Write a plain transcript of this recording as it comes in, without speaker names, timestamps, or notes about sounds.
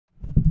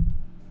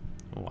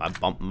Oh, I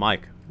bumped the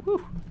mic.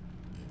 Woo.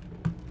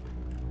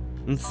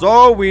 And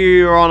so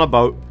we are on a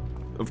boat,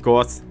 of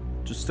course,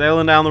 just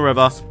sailing down the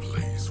river. This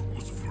place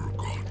was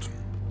forgotten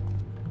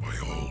by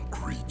all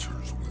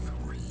creatures with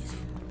reason.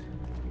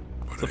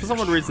 So for some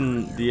odd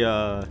reason, it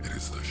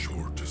is the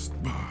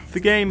shortest path. the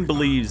game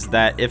believes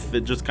that if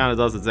it just kind of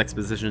does its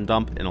exposition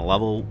dump in a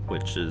level,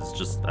 which is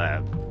just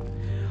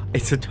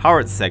it's a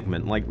turret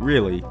segment, like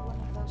really,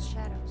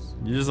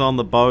 you're just on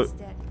the boat. Not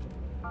dead.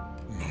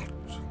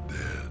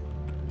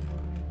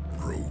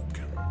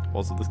 Broken.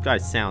 Also, this guy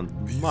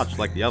sounds much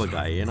like the other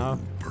guy, you know?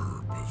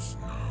 Purpose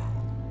now.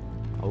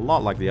 A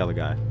lot like the other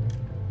guy.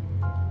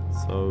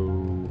 So...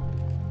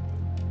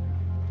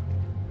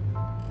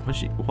 what's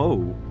she...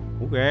 whoa.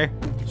 Okay.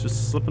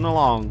 Just slipping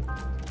along.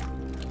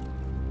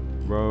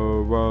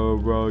 Row, row,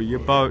 row your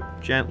boat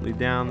gently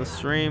down the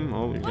stream.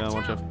 Oh, you gotta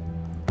watch out.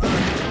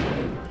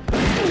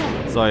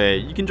 So yeah,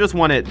 you can just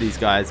one-hit these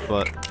guys,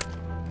 but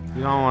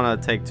you don't want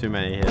to take too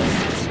many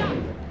hits.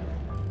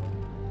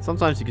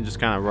 Sometimes you can just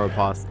kind of row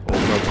past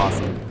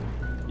them.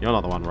 You're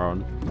not the one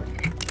rowing.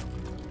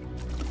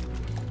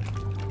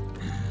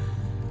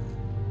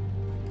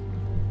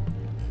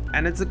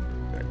 And it's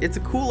a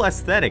cool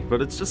aesthetic,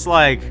 but it's just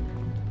like,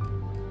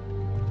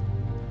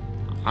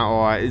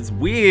 oh, it's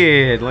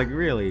weird. Like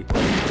really,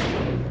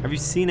 have you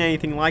seen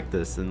anything like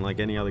this in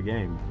like any other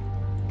game?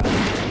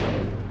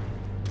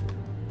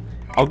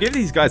 I'll give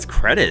these guys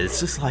credit. It's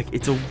just like,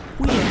 it's a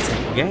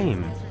weird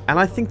game. And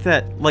I think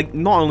that, like,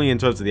 not only in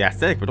terms of the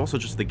aesthetic, but also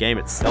just the game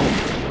itself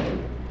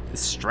is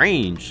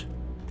strange.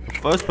 A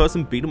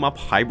first-person beat-em-up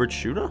hybrid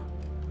shooter?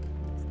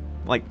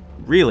 Like,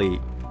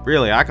 really,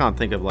 I can't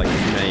think of, like,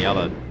 too many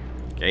other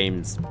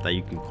games that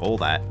you can call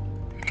that.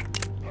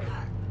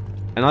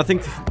 And I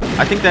think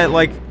that,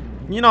 like,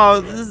 you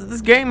know, this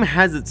game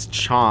has its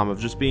charm of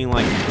just being,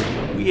 like,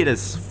 the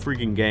weirdest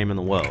freaking game in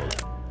the world.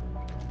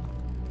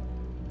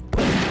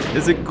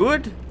 Is it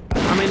good?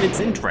 I mean, it's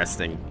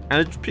interesting, and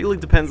it purely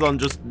depends on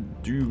just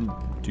do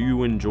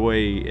you enjoy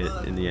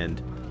it in the end.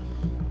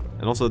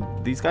 And also,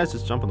 these guys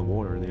just jump in the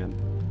water in the end.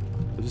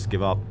 They just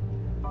give up.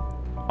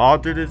 Oh,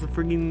 dude, there's a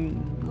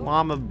freaking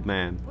llama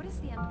man. What is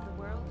the end of the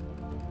world?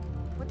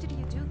 What did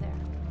you do there?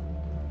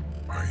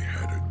 I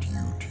had a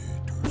duty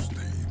to stay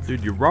there.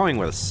 Dude, you're rowing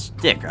with a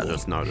stick, I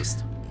just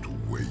noticed. To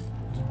wait.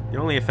 The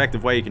only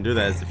effective way you can do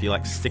that is if you,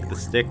 like, stick the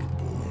stick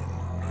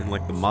in,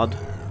 like, the mud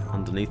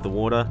underneath the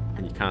water,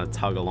 and you kind of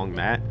tug along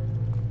that.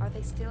 Are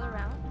they still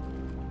around?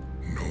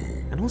 No.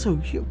 And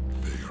also, you're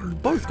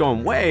both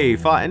going way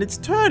far, and it's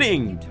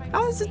turning!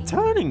 How is it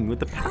turning with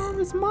the power of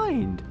his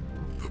mind?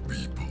 The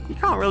people. You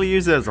can't really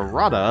use it as a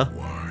rudder.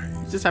 Wise.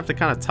 You just have to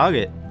kind of tug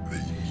it. They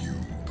knew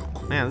the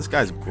course. Man, this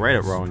guy's great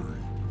at rowing.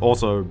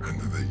 Also, And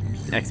they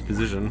knew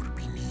exposition. what would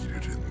be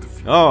needed in the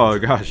future. Oh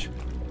gosh.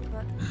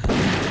 But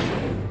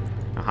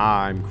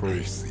Aha, I'm cruel.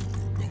 I see you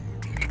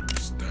don't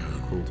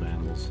understand. Cruel to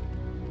animals.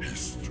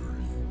 History.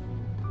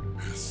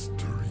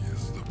 History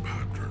is the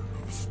pattern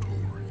of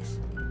stories.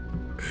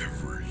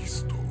 Every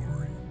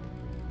story.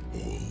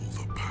 All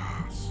the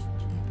past.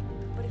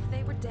 but if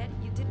they were dead,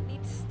 you didn't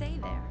need to stay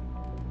there.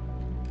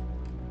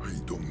 I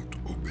don't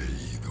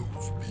obey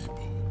those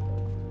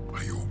people.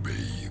 I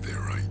obey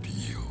their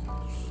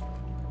ideals.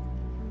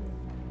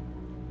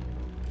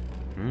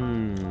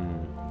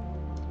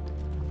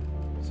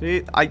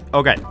 See,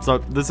 okay, so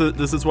this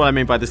is what I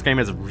mean by this game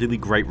has really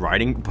great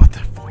writing, but the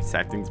voice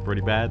acting's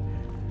pretty bad.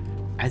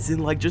 As in,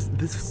 like, just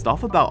this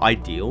stuff about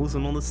ideals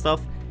and all this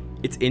stuff,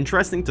 it's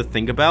interesting to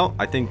think about.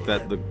 I think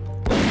that the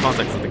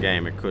context of the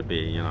game, it could be,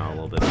 you know, a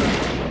little bit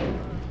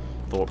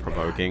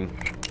thought-provoking.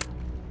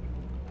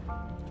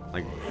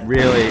 Like,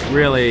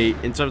 really,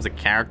 in terms of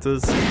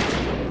characters,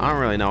 I don't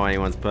really know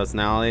anyone's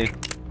personality.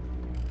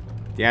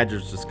 The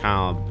actress just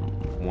kind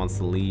of wants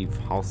to leave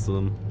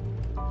Halston.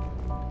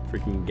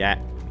 Freaking Gat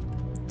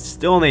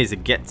still needs to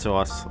get to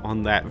us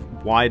on that.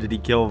 Why did he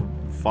kill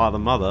father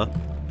mother?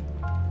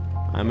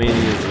 I mean,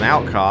 he was an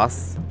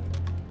outcast.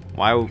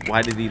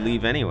 Why did he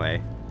leave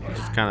anyway? He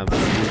just kind of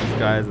listened to these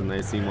guys and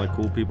they seem like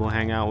cool people to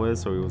hang out with,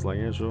 so he was like,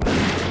 yeah, sure.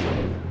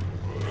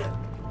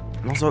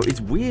 And also, it's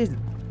weird.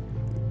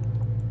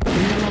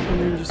 And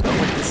then just got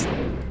like this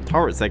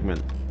turret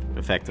segment,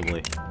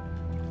 effectively.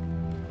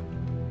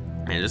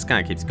 And it just kind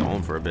of keeps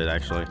going for a bit,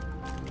 actually.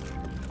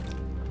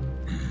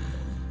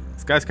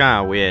 This guy's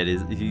kind of weird.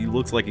 He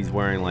looks like he's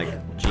wearing like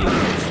jeans.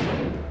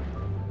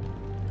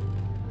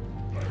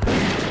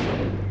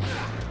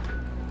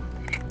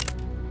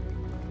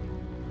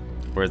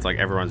 Whereas like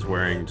everyone's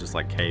wearing just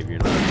like cave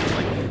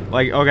uniforms.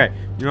 Like okay,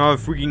 you know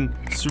freaking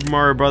Super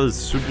Mario Brothers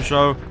Super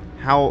Show?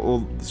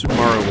 Or Super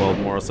Mario World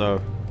more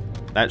so.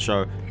 That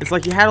show. It's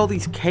like you had all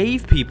these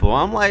cave people.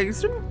 I'm like,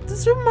 does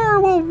Super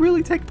Mario World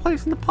really take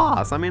place in the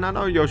past? I mean, I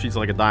know Yoshi's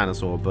like a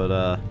dinosaur,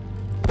 but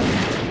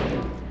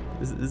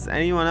is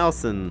anyone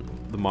else in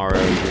the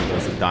Mario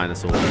universe a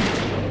dinosaur?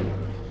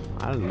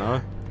 I don't know.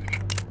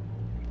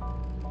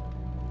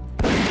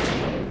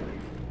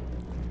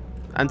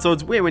 And so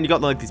it's weird when you got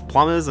like these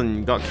plumbers and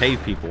you got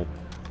cave people.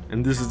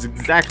 And this is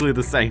exactly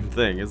the same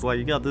thing. It's like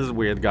you got this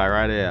weird guy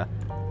right here.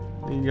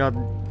 You got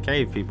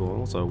cave people.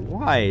 Also,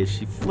 why is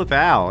she flip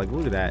out? Like,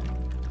 look at that.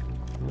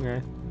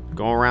 Okay.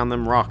 Go around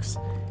them rocks.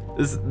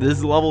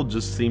 This level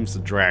just seems to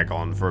drag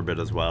on for a bit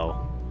as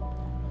well.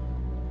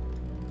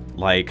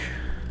 Like,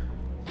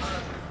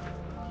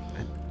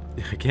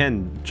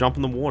 again, jump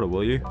in the water,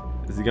 will you?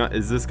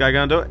 Is this guy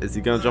gonna do it? Is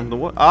he gonna jump in the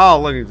water? Oh,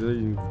 look, he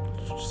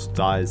just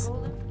dies.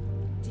 Roland,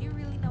 do you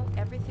really know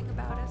everything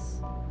about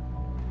us?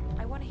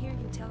 I want to hear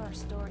you tell our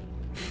story.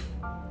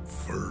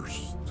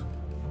 First,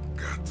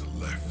 Gat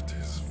left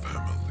his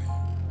family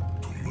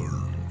to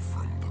learn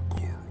from the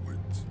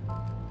Corwids,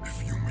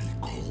 if you may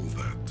call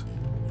that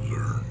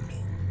learning.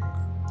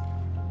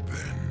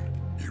 Then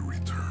he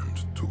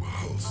returned to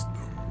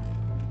Halston.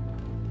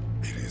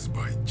 It is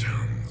by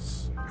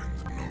chance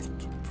and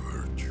not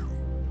virtue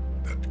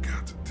that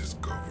Gat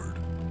discovered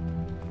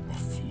a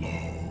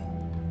flaw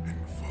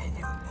in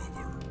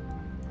Father-Mother.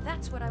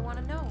 That's what I want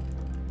to know.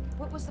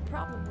 What was the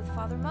problem with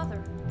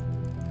Father-Mother?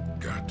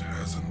 Gat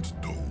hasn't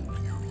told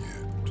you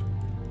yet.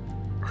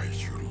 I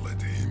should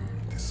let him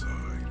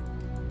decide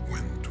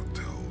when to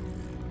tell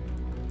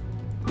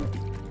you.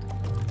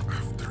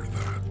 After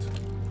that,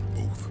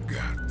 both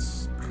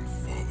Gat's and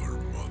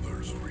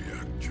Father-Mother's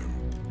reaction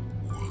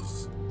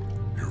was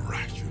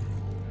irrational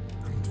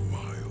and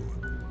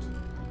violent.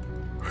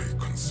 I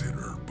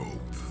consider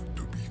both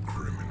to be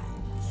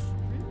criminals.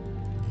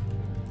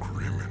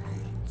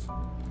 Criminals.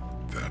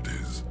 That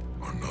is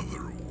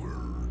another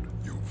word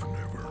you've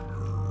never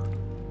heard.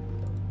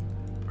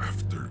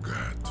 After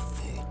Gat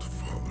fought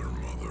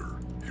Father-Mother,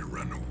 he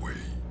ran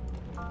away.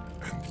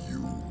 And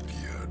you,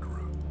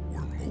 Deidre,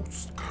 were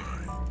most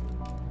kind.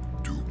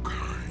 Too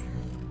kind.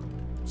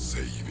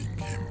 Saving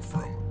him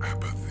from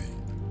apathy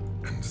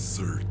and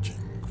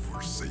searching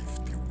for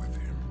safety with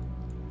him.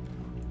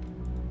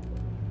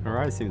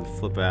 Alright, seems to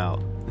flip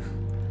out.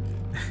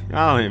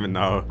 I don't even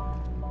know.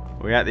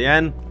 Are we at the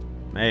end?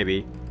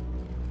 Maybe.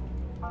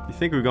 You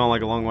think we've gone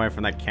like a long way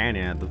from that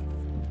canyon at the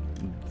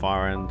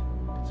far end.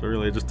 So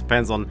really it just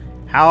depends on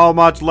how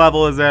much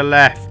level is there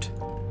left.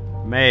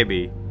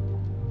 Maybe.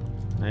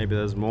 Maybe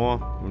there's more.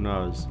 Who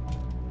knows?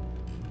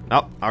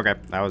 Oh, okay.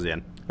 That was the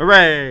end.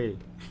 Hooray!